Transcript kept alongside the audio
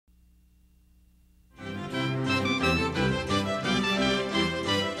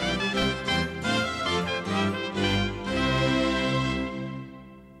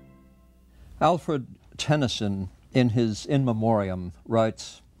Alfred Tennyson, in his In Memoriam,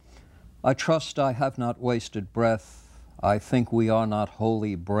 writes, "I trust I have not wasted breath, I think we are not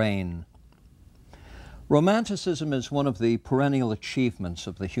wholly brain." Romanticism is one of the perennial achievements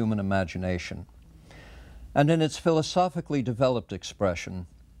of the human imagination, and in its philosophically developed expression,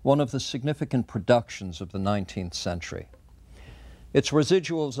 one of the significant productions of the 19th century. Its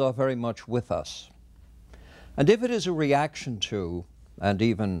residuals are very much with us. And if it is a reaction to, and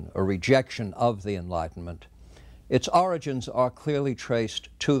even a rejection of the Enlightenment, its origins are clearly traced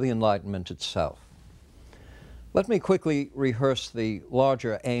to the Enlightenment itself. Let me quickly rehearse the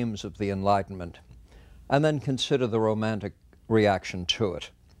larger aims of the Enlightenment and then consider the Romantic reaction to it.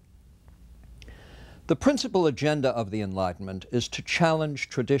 The principal agenda of the Enlightenment is to challenge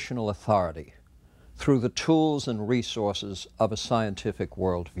traditional authority through the tools and resources of a scientific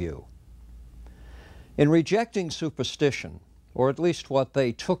worldview. In rejecting superstition, or at least what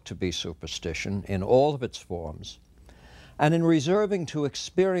they took to be superstition in all of its forms, and in reserving to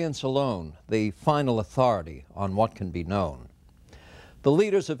experience alone the final authority on what can be known, the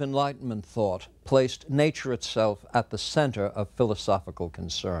leaders of Enlightenment thought placed nature itself at the center of philosophical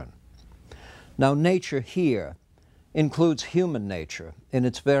concern. Now, nature here includes human nature in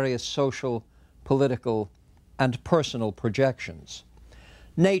its various social, political, and personal projections.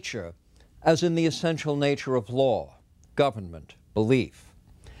 Nature as in the essential nature of law, government, belief.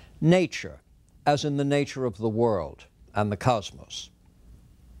 Nature as in the nature of the world and the cosmos.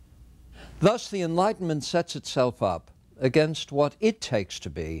 Thus, the Enlightenment sets itself up against what it takes to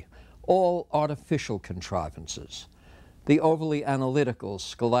be all artificial contrivances, the overly analytical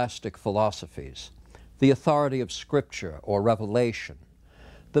scholastic philosophies, the authority of Scripture or revelation,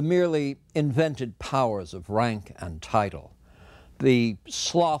 the merely invented powers of rank and title, the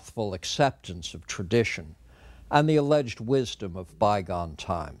slothful acceptance of tradition, and the alleged wisdom of bygone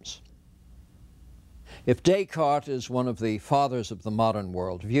times. If Descartes is one of the fathers of the modern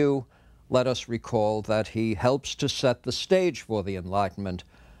worldview, let us recall that he helps to set the stage for the Enlightenment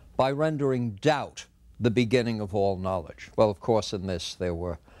by rendering doubt the beginning of all knowledge. Well, of course, in this there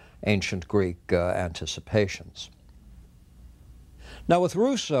were ancient Greek anticipations. Now, with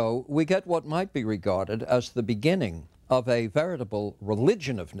Rousseau, we get what might be regarded as the beginning of a veritable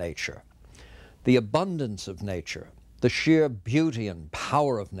religion of nature, the abundance of nature, the sheer beauty and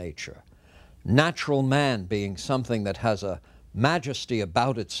power of nature, natural man being something that has a majesty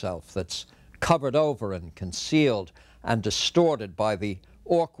about itself that's covered over and concealed and distorted by the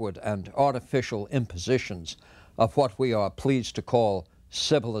awkward and artificial impositions of what we are pleased to call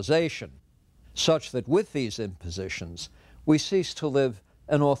civilization, such that with these impositions we cease to live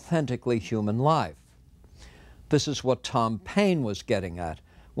an authentically human life. This is what Tom Paine was getting at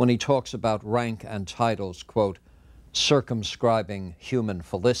when he talks about rank and titles, quote, circumscribing human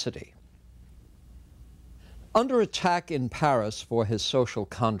felicity. Under attack in Paris for his social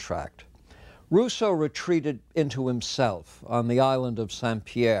contract, Rousseau retreated into himself on the island of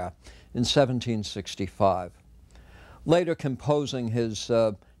Saint-Pierre in 1765, later composing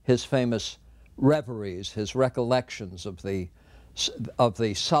his famous reveries, his recollections of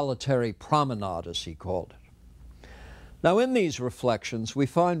the solitary promenade, as he called it. Now, in these reflections, we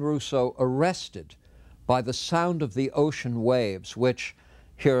find Rousseau arrested by the sound of the ocean waves, which,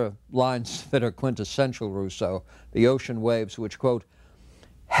 here are lines that are quintessential Rousseau, the ocean waves which, quote,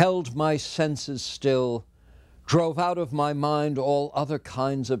 held my senses still, drove out of my mind all other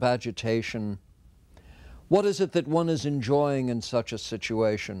kinds of agitation. What is it that one is enjoying in such a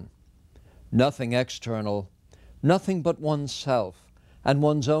situation? Nothing external, nothing but oneself and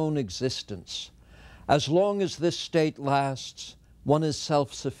one's own existence. As long as this state lasts, one is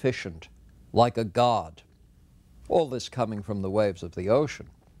self-sufficient, like a god. All this coming from the waves of the ocean.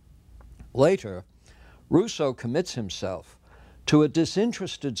 Later, Rousseau commits himself to a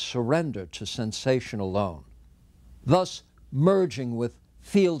disinterested surrender to sensation alone, thus merging with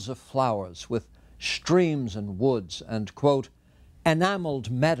fields of flowers, with streams and woods, and, quote, enameled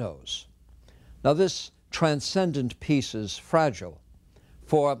meadows. Now, this transcendent peace is fragile,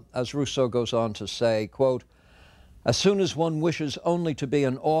 for, as Rousseau goes on to say, quote, as soon as one wishes only to be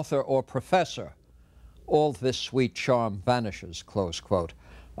an author or professor, all this sweet charm vanishes, close quote.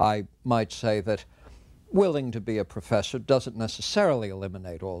 I might say that willing to be a professor doesn't necessarily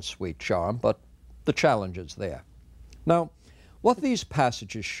eliminate all sweet charm, but the challenge is there. Now, what these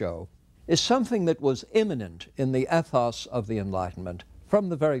passages show is something that was imminent in the ethos of the Enlightenment from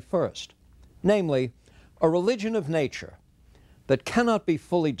the very first, namely, a religion of nature that cannot be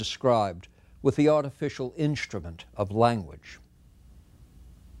fully described with the artificial instrument of language.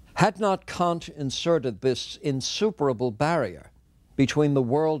 Had not Kant inserted this insuperable barrier between the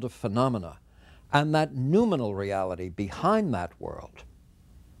world of phenomena and that noumenal reality behind that world.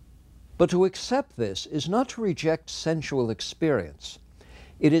 But to accept this is not to reject sensual experience.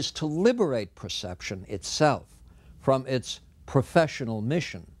 It is to liberate perception itself from its professional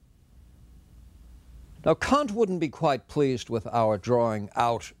mission. Now, Kant wouldn't be quite pleased with our drawing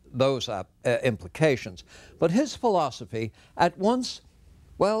out those implications, but his philosophy at once,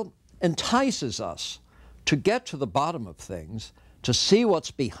 well, entices us to get to the bottom of things, to see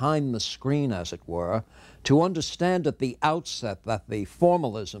what's behind the screen, as it were, to understand at the outset that the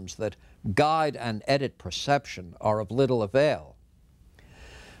formalisms that guide and edit perception are of little avail.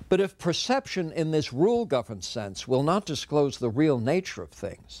 But if perception in this rule-governed sense will not disclose the real nature of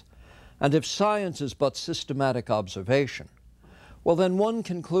things, and if science is but systematic observation, well, then one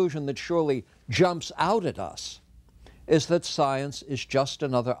conclusion that surely jumps out at us is that science is just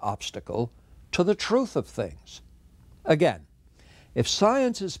another obstacle to the truth of things. Again, if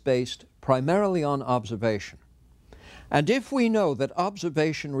science is based primarily on observation, and if we know that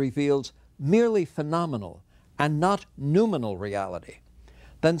observation reveals merely phenomenal and not noumenal reality,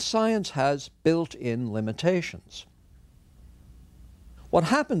 then science has built-in limitations. What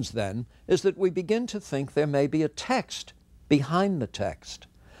happens then is that we begin to think there may be a text behind the text,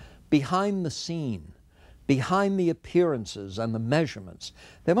 behind the scene, behind the appearances and the measurements.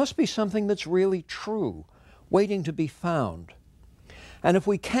 There must be something that's really true, waiting to be found. And if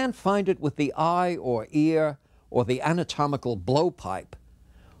we can't find it with the eye or ear or the anatomical blowpipe,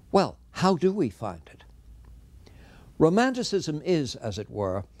 well, how do we find it? Romanticism is, as it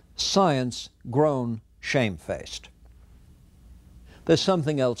were, science grown shamefaced. There's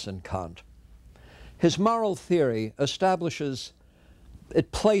something else in Kant. His moral theory establishes,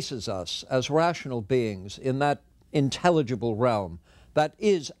 it places us as rational beings in that intelligible realm that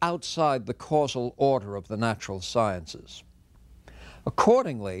is outside the causal order of the natural sciences.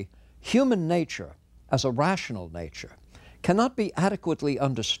 Accordingly, human nature, as a rational nature, cannot be adequately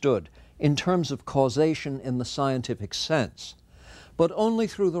understood in terms of causation in the scientific sense, but only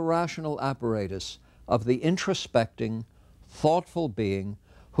through the rational apparatus of the introspecting, thoughtful being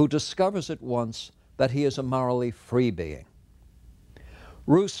who discovers at once that he is a morally free being.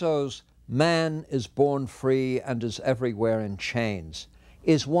 Rousseau's "man is born free and is everywhere in chains"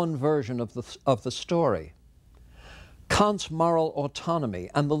 is one version of the story. Kant's moral autonomy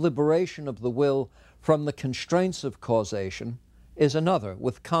and the liberation of the will from the constraints of causation is another.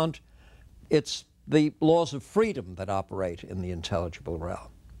 With Kant, it's the laws of freedom that operate in the intelligible realm.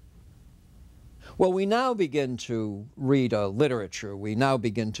 Well, we now begin to read a literature, we now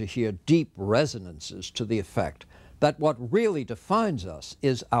begin to hear deep resonances to the effect that what really defines us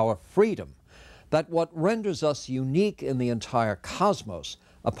is our freedom, that what renders us unique in the entire cosmos,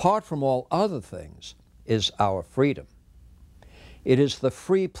 apart from all other things, is our freedom. It is the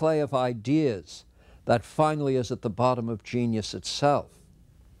free play of ideas that finally is at the bottom of genius itself.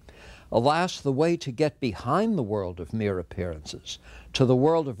 Alas, the way to get behind the world of mere appearances to the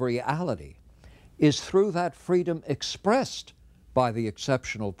world of reality is through that freedom expressed by the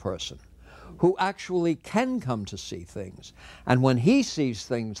exceptional person who actually can come to see things. And when he sees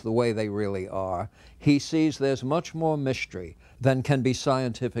things the way they really are, he sees there's much more mystery than can be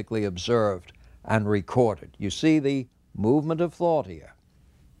scientifically observed and recorded. You see the movement of thought here.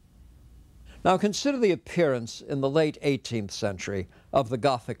 Now consider the appearance in the late 18th century of the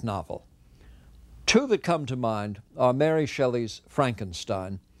Gothic novel. Two that come to mind are Mary Shelley's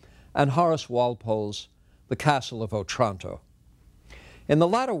Frankenstein and Horace Walpole's The Castle of Otranto. In the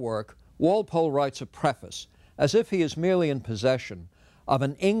latter work, Walpole writes a preface as if he is merely in possession of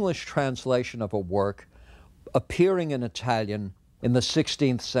an English translation of a work appearing in Italian in the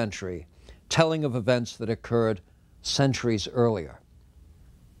 16th century, telling of events that occurred centuries earlier.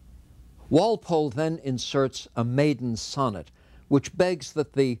 Walpole then inserts a maiden sonnet, which begs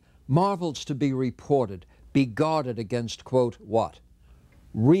that the marvels to be reported be guarded against, quote, what?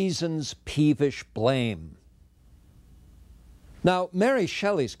 Reason's peevish blame. Now, Mary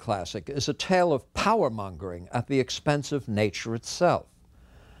Shelley's classic is a tale of power-mongering at the expense of nature itself,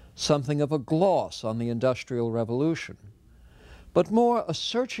 something of a gloss on the Industrial Revolution, but more a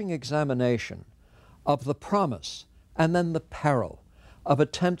searching examination of the promise and then the peril of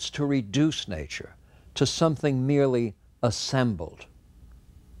attempts to reduce nature to something merely assembled.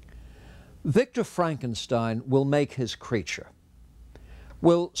 Victor Frankenstein will make his creature,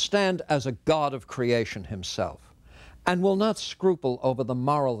 will stand as a god of creation himself, and will not scruple over the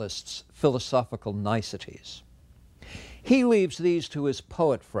moralist's philosophical niceties. He leaves these to his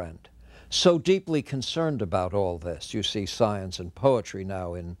poet friend, so deeply concerned about all this. You see science and poetry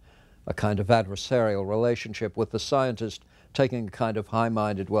now in a kind of adversarial relationship with the scientist taking a kind of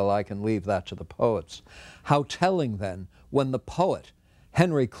high-minded, well, I can leave that to the poets. How telling, then, when the poet,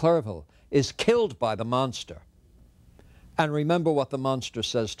 Henry Clerval, is killed by the monster. And remember what the monster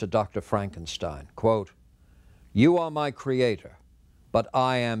says to Dr. Frankenstein, quote, "You are my creator, but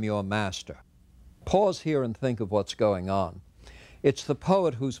I am your master." Pause here and think of what's going on. It's the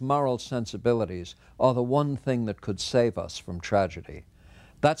poet whose moral sensibilities are the one thing that could save us from tragedy.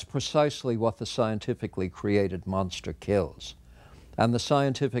 That's precisely what the scientifically created monster kills. And the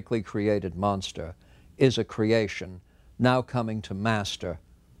scientifically created monster is a creation now coming to master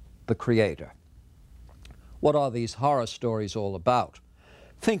the creator. What are these horror stories all about?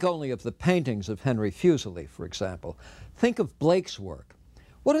 Think only of the paintings of Henry Fuseli, for example. Think of Blake's work.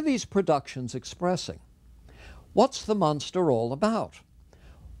 What are these productions expressing? What's the monster all about?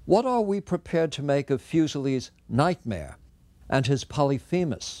 What are we prepared to make of Fuseli's Nightmare and his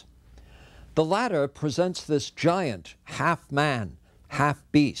Polyphemus? The latter presents this giant, half man, half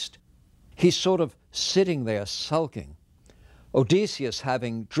beast. He's sort of sitting there sulking. Odysseus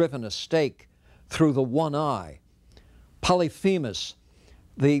having driven a stake through the one eye. Polyphemus,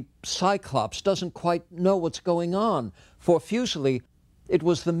 the Cyclops, doesn't quite know what's going on. For Fuseli, it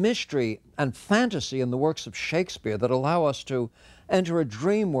was the mystery and fantasy in the works of Shakespeare that allow us to enter a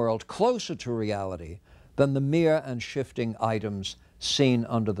dream world closer to reality than the mere and shifting items seen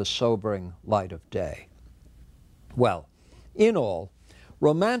under the sobering light of day. Well, in all,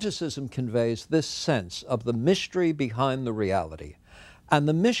 Romanticism conveys this sense of the mystery behind the reality, and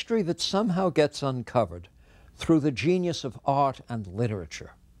the mystery that somehow gets uncovered through the genius of art and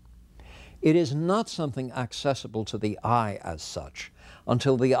literature. It is not something accessible to the eye as such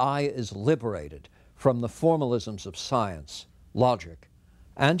until the eye is liberated from the formalisms of science, logic,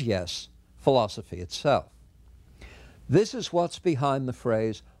 and yes, philosophy itself. This is what's behind the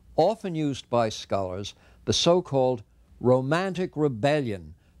phrase, often used by scholars, the so-called romantic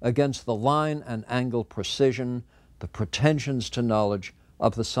rebellion against the line and angle precision, the pretensions to knowledge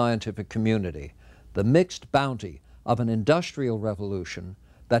of the scientific community, the mixed bounty of an industrial revolution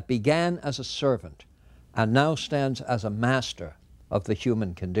that began as a servant and now stands as a master of the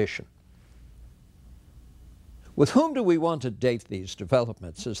human condition. With whom do we want to date these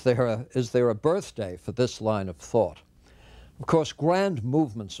developments? Is there a birthday for this line of thought? Of course, grand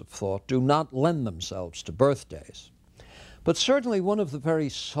movements of thought do not lend themselves to birthdays. But certainly one of the very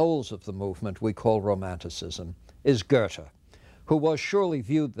souls of the movement we call Romanticism is Goethe, who was surely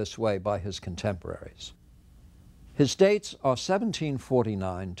viewed this way by his contemporaries. His dates are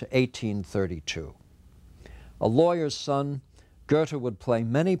 1749 to 1832. A lawyer's son, Goethe would play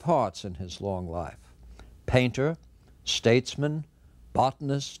many parts in his long life: painter, statesman,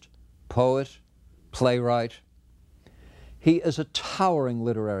 botanist, poet, playwright. He is a towering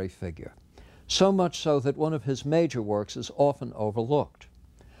literary figure, so much so that one of his major works is often overlooked.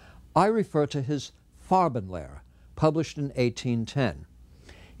 I refer to his Farbenlehre, published in 1810.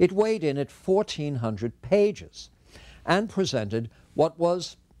 It weighed in at 1,400 pages and presented what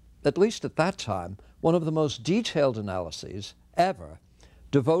was, at least at that time, one of the most detailed analyses ever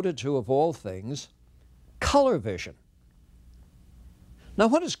devoted to, of all things, color vision. Now,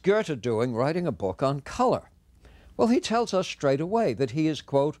 what is Goethe doing writing a book on color? Well, he tells us straight away that he is,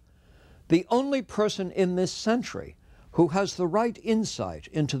 quote, the only person in this century who has the right insight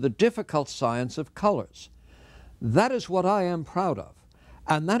into the difficult science of colors. That is what I am proud of,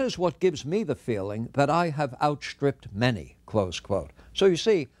 and that is what gives me the feeling that I have outstripped many, close quote. So you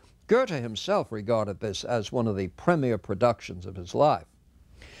see, Goethe himself regarded this as one of the premier productions of his life.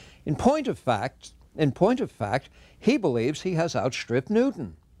 In point of fact, he believes he has outstripped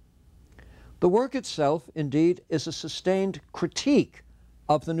Newton. The work itself, indeed, is a sustained critique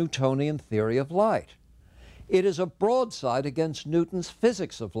of the Newtonian theory of light. It is a broadside against Newton's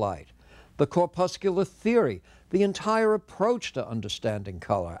physics of light, the corpuscular theory, the entire approach to understanding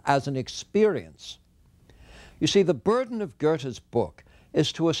color as an experience. You see, the burden of Goethe's book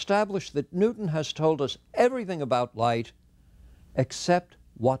is to establish that Newton has told us everything about light except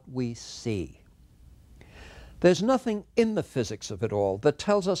what we see. There's nothing in the physics of it all that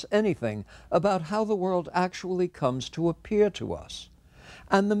tells us anything about how the world actually comes to appear to us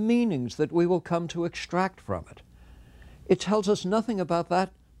and the meanings that we will come to extract from it. It tells us nothing about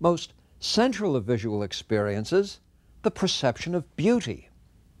that most central of visual experiences, the perception of beauty.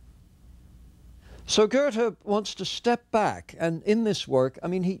 So Goethe wants to step back, and in this work, I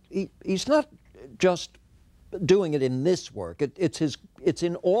mean, he's not just doing it in this work, it's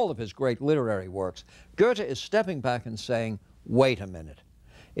in all of his great literary works. Goethe is stepping back and saying, wait a minute.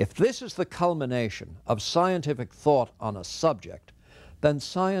 If this is the culmination of scientific thought on a subject, then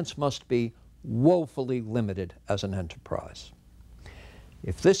science must be woefully limited as an enterprise.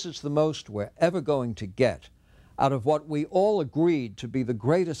 If this is the most we're ever going to get out of what we all agreed to be the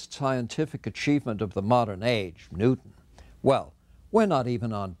greatest scientific achievement of the modern age, Newton, well, we're not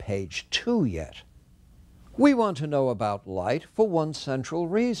even on page 2 yet. We want to know about light for one central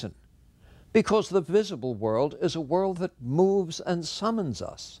reason, because the visible world is a world that moves and summons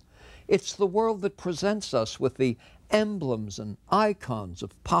us. It's the world that presents us with the emblems and icons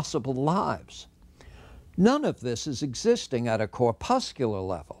of possible lives. None of this is existing at a corpuscular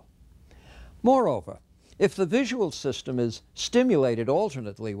level. Moreover, if the visual system is stimulated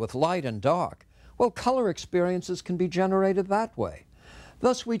alternately with light and dark, well, color experiences can be generated that way.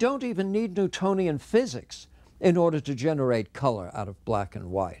 Thus, we don't even need Newtonian physics in order to generate color out of black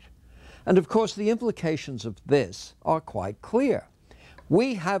and white. And of course, the implications of this are quite clear.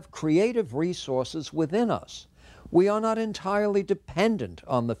 We have creative resources within us. We are not entirely dependent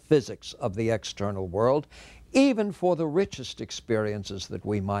on the physics of the external world, even for the richest experiences that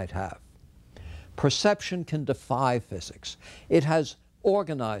we might have. Perception can defy physics. It has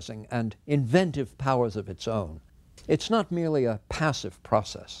organizing and inventive powers of its own. It's not merely a passive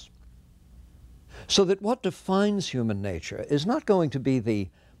process. So that what defines human nature is not going to be the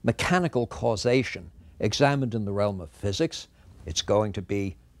mechanical causation examined in the realm of physics. It's going to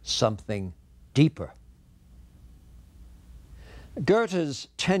be something deeper. Goethe's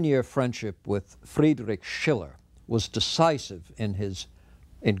 10-year friendship with Friedrich Schiller was decisive in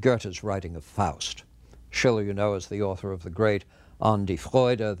Goethe's writing of Faust. Schiller, you know, is the author of the great An die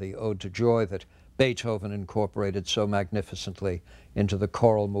Freude, the Ode to Joy that Beethoven incorporated so magnificently into the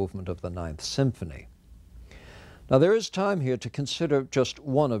choral movement of the Ninth Symphony. Now, there is time here to consider just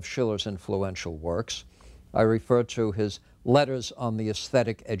one of Schiller's influential works. I refer to his Letters on the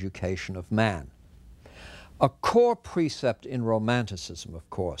Aesthetic Education of Man. A core precept in Romanticism, of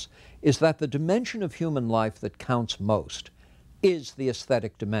course, is that the dimension of human life that counts most is the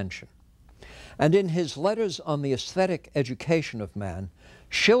aesthetic dimension. And in his Letters on the Aesthetic Education of Man,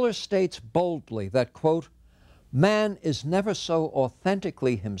 Schiller states boldly that, quote, "Man is never so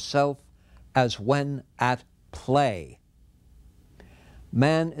authentically himself as when at play."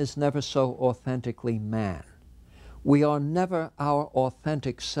 Man is never so authentically man. We are never our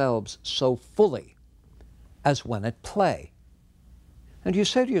authentic selves so fully as when at play. And you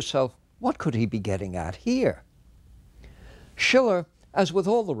say to yourself, what could he be getting at here? Schiller, as with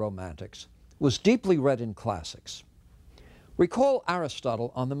all the Romantics, was deeply read in classics. Recall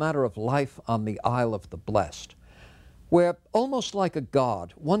Aristotle on the matter of life on the Isle of the Blessed, where, almost like a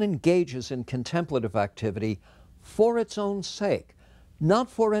god, one engages in contemplative activity for its own sake, not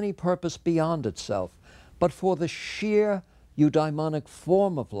for any purpose beyond itself, but for the sheer eudaimonic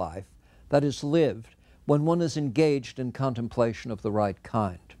form of life that is lived when one is engaged in contemplation of the right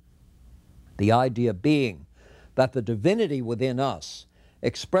kind. The idea being that the divinity within us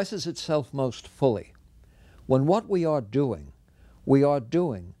expresses itself most fully when what we are doing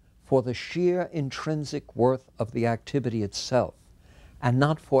for the sheer intrinsic worth of the activity itself, and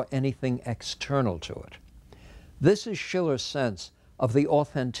not for anything external to it. This is Schiller's sense of the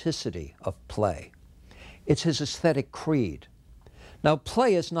authenticity of play. It's his aesthetic creed. Now,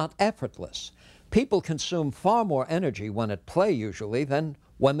 play is not effortless. People consume far more energy when at play, usually, than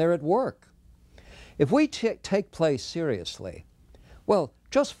when they're at work. If we take play seriously, well,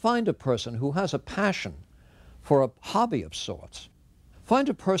 just find a person who has a passion for a hobby of sorts. Find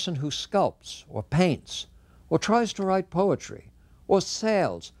a person who sculpts or paints or tries to write poetry or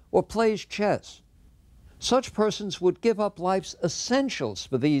sails or plays chess. Such persons would give up life's essentials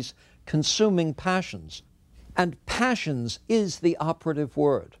for these consuming passions. And passions is the operative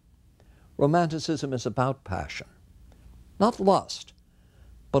word. Romanticism is about passion. Not lust,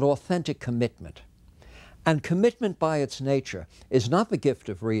 but authentic commitment. And commitment by its nature is not the gift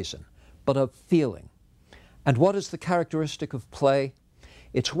of reason, but of feeling. And what is the characteristic of play?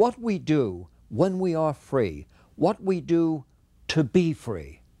 It's what we do when we are free, what we do to be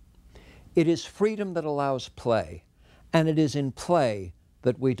free. It is freedom that allows play, and it is in play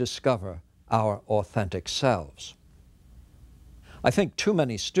that we discover our authentic selves. I think too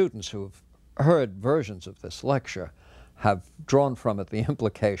many students who have heard versions of this lecture have drawn from it the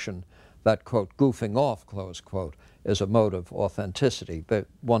implication that, quote, goofing off, close quote, is a mode of authenticity, but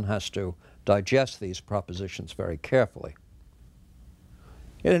one has to digest these propositions very carefully.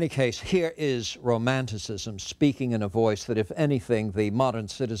 In any case, here is Romanticism speaking in a voice that, if anything, the modern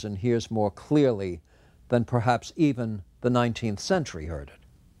citizen hears more clearly than perhaps even the 19th century heard it.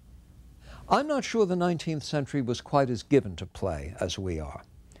 I'm not sure the 19th century was quite as given to play as we are,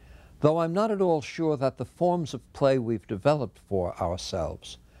 though I'm not at all sure that the forms of play we've developed for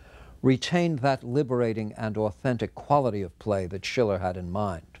ourselves retained that liberating and authentic quality of play that Schiller had in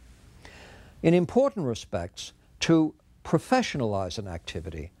mind. In important respects, to professionalize an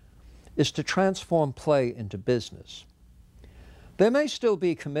activity is to transform play into business. There may still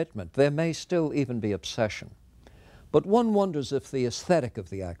be commitment, there may still even be obsession, but one wonders if the aesthetic of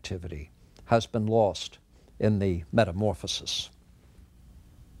the activity has been lost in the metamorphosis.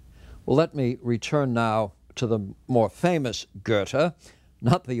 Well, let me return now to the more famous Goethe,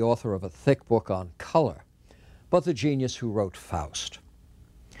 not the author of a thick book on color, but the genius who wrote Faust.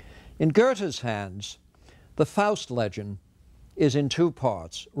 In Goethe's hands, the Faust legend is in two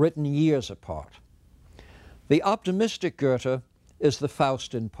parts, written years apart. The optimistic Goethe is the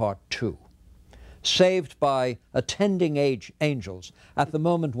Faust in part 2, saved by attending angels at the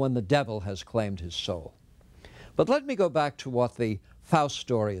moment when the devil has claimed his soul. But let me go back to what the Faust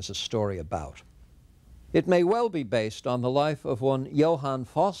story is a story about. It may well be based on the life of one Johann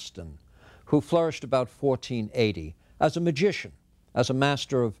Faustin, who flourished about 1480 as a magician, as a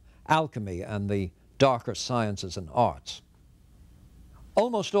master of alchemy and the darker sciences and arts.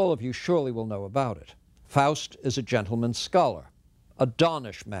 Almost all of you surely will know about it. Faust is a gentleman scholar, a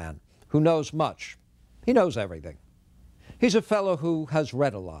donnish man who knows much. He knows everything. He's a fellow who has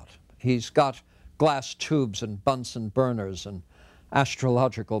read a lot. He's got glass tubes and Bunsen burners and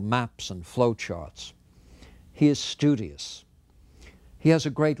astrological maps and flowcharts. He is studious. He has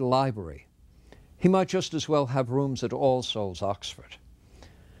a great library. He might just as well have rooms at All Souls, Oxford.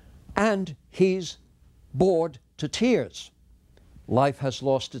 And he's bored to tears. Life has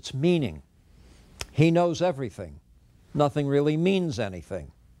lost its meaning. He knows everything. Nothing really means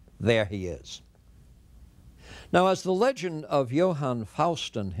anything. There he is. Now, as the legend of Johann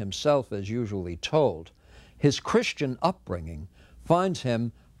Faustin himself is usually told, his Christian upbringing finds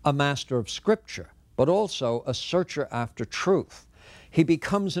him a master of Scripture, but also a searcher after truth. He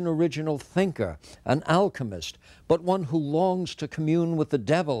becomes an original thinker, an alchemist, but one who longs to commune with the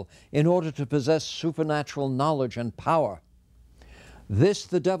devil in order to possess supernatural knowledge and power. This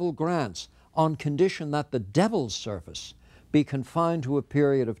the devil grants on condition that the devil's service be confined to a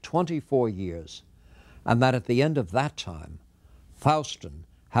period of 24 years, and that at the end of that time, Faustin,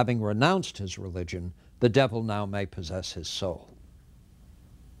 having renounced his religion, the devil now may possess his soul.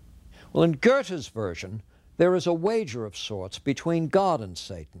 Well, in Goethe's version, there is a wager of sorts between God and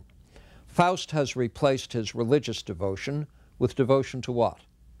Satan. Faust has replaced his religious devotion with devotion to what?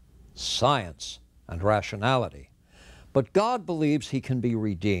 Science and rationality. But God believes he can be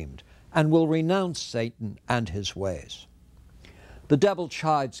redeemed and will renounce Satan and his ways. The devil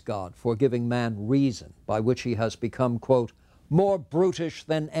chides God for giving man reason, by which he has become, quote, more brutish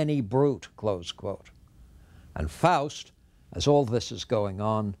than any brute, close quote. And Faust, as all this is going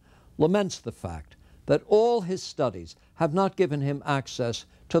on, laments the fact that all his studies have not given him access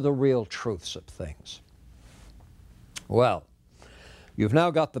to the real truths of things. Well, you've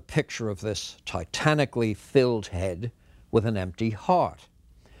now got the picture of this titanically filled head with an empty heart,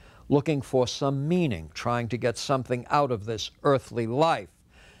 looking for some meaning, trying to get something out of this earthly life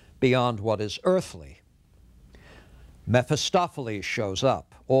beyond what is earthly. Mephistopheles shows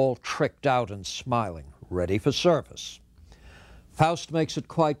up, all tricked out and smiling, ready for service. Faust makes it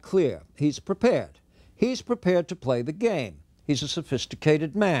quite clear. He's prepared. He's prepared to play the game. He's a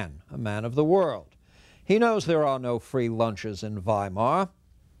sophisticated man, a man of the world. He knows there are no free lunches in Weimar.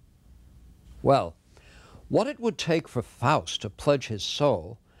 Well, what it would take for Faust to pledge his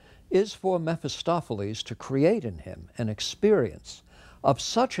soul is for Mephistopheles to create in him an experience of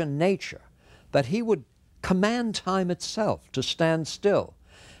such a nature that he would command time itself to stand still,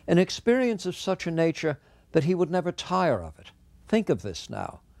 an experience of such a nature that he would never tire of it. Think of this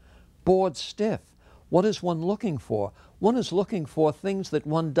now. Bored stiff. What is one looking for? One is looking for things that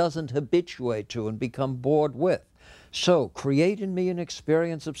one doesn't habituate to and become bored with. So, create in me an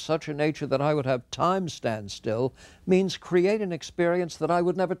experience of such a nature that I would have time stand still means create an experience that I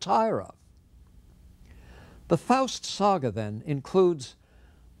would never tire of. The Faust saga, then, includes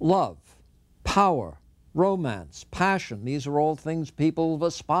love, power, romance, passion. These are all things people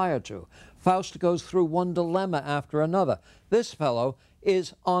aspire to. Faust goes through one dilemma after another. This fellow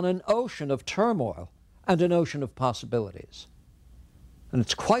is on an ocean of turmoil and an ocean of possibilities. And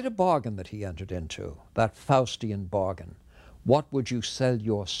it's quite a bargain that he entered into, that Faustian bargain. What would you sell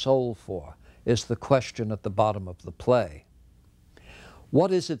your soul for, is the question at the bottom of the play.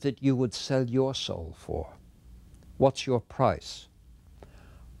 What is it that you would sell your soul for? What's your price?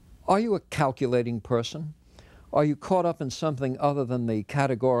 Are you a calculating person? Are you caught up in something other than the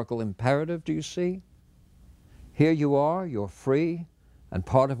categorical imperative, do you see? Here you are, you're free, and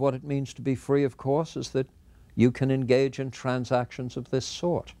part of what it means to be free, of course, is that you can engage in transactions of this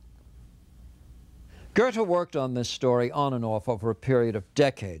sort. Goethe worked on this story on and off over a period of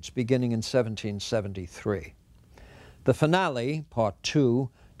decades, beginning in 1773. The finale, Part 2,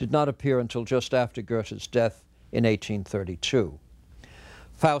 did not appear until just after Goethe's death in 1832.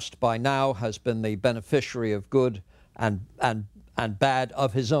 Faust by now has been the beneficiary of good and bad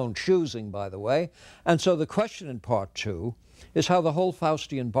of his own choosing, by the way, and so the question in Part 2 is how the whole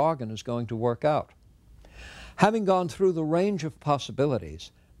Faustian bargain is going to work out. Having gone through the range of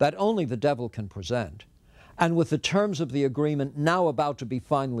possibilities that only the devil can present, and with the terms of the agreement now about to be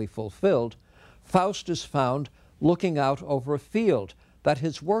finally fulfilled, Faust is found looking out over a field that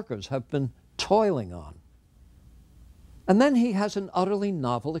his workers have been toiling on. And then he has an utterly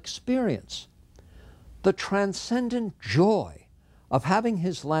novel experience, the transcendent joy of having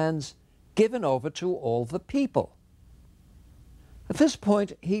his lands given over to all the people. At this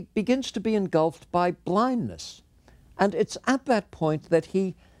point, he begins to be engulfed by blindness, and it's at that point that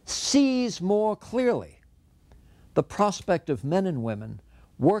he sees more clearly the prospect of men and women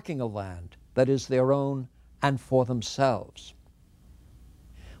working a land that is their own and for themselves.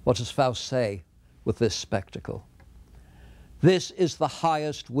 What does Faust say with this spectacle? This is the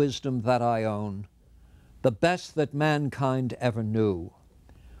highest wisdom that I own, the best that mankind ever knew.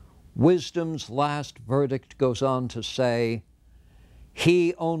 Wisdom's last verdict goes on to say,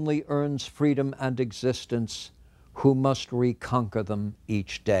 he only earns freedom and existence who must reconquer them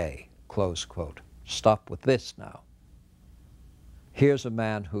each day. Close quote. Stop with this now. Here's a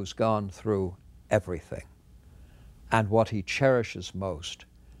man who's gone through everything, and what he cherishes most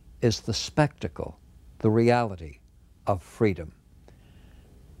is the spectacle, the reality of freedom.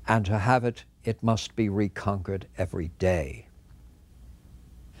 And to have it, it must be reconquered every day.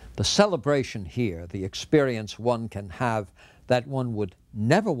 The celebration here, the experience one can have that one would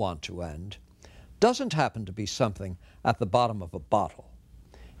never want to end, doesn't happen to be something at the bottom of a bottle.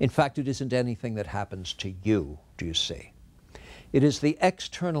 In fact, it isn't anything that happens to you, do you see? It is the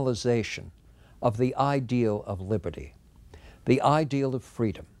externalization of the ideal of liberty, the ideal of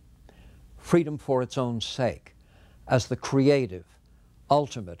freedom, freedom for its own sake, as the creative,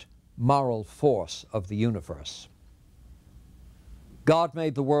 ultimate, moral force of the universe. God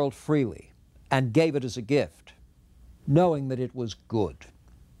made the world freely and gave it as a gift, knowing that it was good.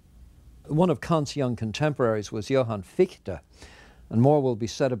 One of Kant's young contemporaries was Johann Fichte, and more will be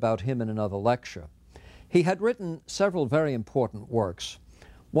said about him in another lecture. He had written several very important works,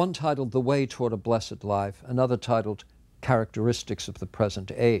 one titled The Way Toward a Blessed Life, another titled Characteristics of the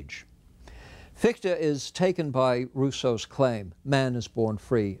Present Age. Fichte is taken by Rousseau's claim, man is born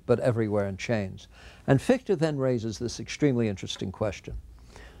free, but everywhere in chains. And Fichte then raises this extremely interesting question.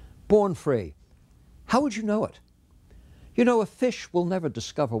 Born free, how would you know it? You know, a fish will never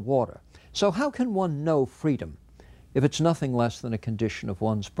discover water, so how can one know freedom if it's nothing less than a condition of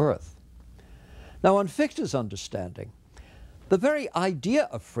one's birth? Now, on Fichte's understanding, the very idea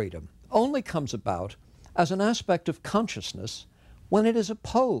of freedom only comes about as an aspect of consciousness when it is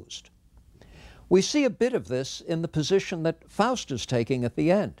opposed. We see a bit of this in the position that Faust is taking at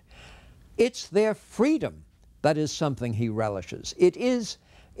the end. It's their freedom that is something he relishes. It is,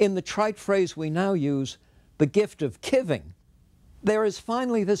 in the trite phrase we now use, the gift of giving. There is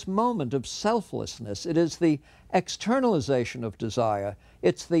finally this moment of selflessness. It is the externalization of desire.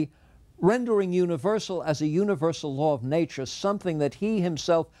 It's the rendering universal as a universal law of nature something that he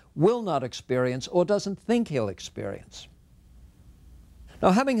himself will not experience or doesn't think he'll experience.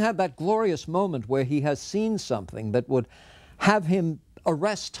 Now, having had that glorious moment where he has seen something that would have him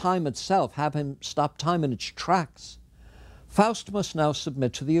arrest time itself, have him stop time in its tracks, Faust must now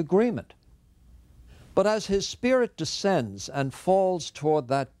submit to the agreement. But as his spirit descends and falls toward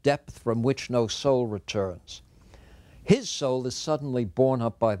that depth from which no soul returns, his soul is suddenly borne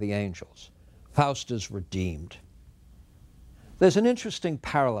up by the angels. Faust is redeemed. There's an interesting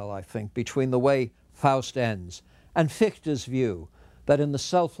parallel, I think, between the way Faust ends and Fichte's view that in the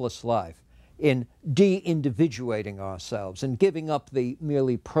selfless life, in de-individuating ourselves, in giving up the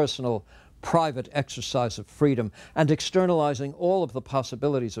merely personal, private exercise of freedom and externalizing all of the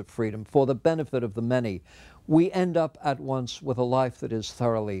possibilities of freedom for the benefit of the many, we end up at once with a life that is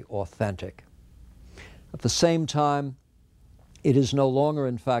thoroughly authentic. At the same time, it is no longer,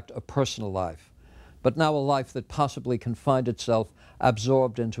 in fact, a personal life, but now a life that possibly can find itself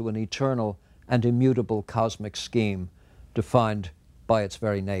absorbed into an eternal and immutable cosmic scheme defined by its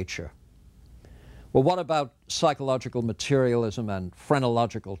very nature. Well, what about psychological materialism and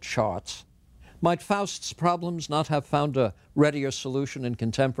phrenological charts? Might Faust's problems not have found a readier solution in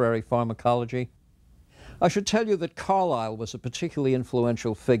contemporary pharmacology? I should tell you that Carlyle was a particularly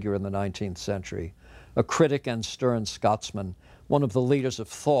influential figure in the 19th century, a critic and stern Scotsman, one of the leaders of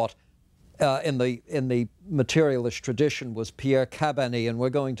thought in the materialist tradition was Pierre Cabannes, and we're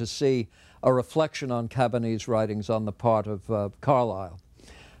going to see a reflection on Cabannes' writings on the part of Carlyle.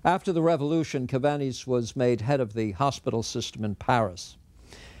 After the Revolution, Cabannes was made head of the hospital system in Paris.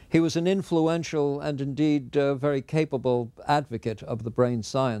 He was an influential and indeed very capable advocate of the brain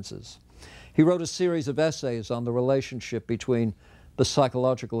sciences. He wrote a series of essays on the relationship between the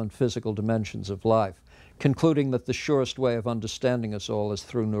psychological and physical dimensions of life, concluding that the surest way of understanding us all is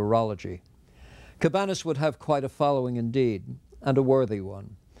through neurology. Cabanes would have quite a following indeed, and a worthy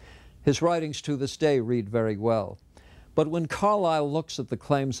one. His writings to this day read very well. But when Carlyle looks at the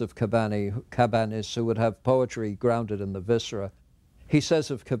claims of Cabanes, who would have poetry grounded in the viscera, he says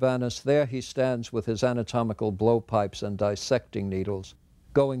of Cabanes, there he stands with his anatomical blowpipes and dissecting needles,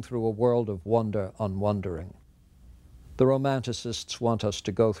 going through a world of wonder unwondering. The Romanticists want us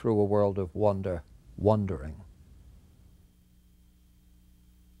to go through a world of wonder, wondering.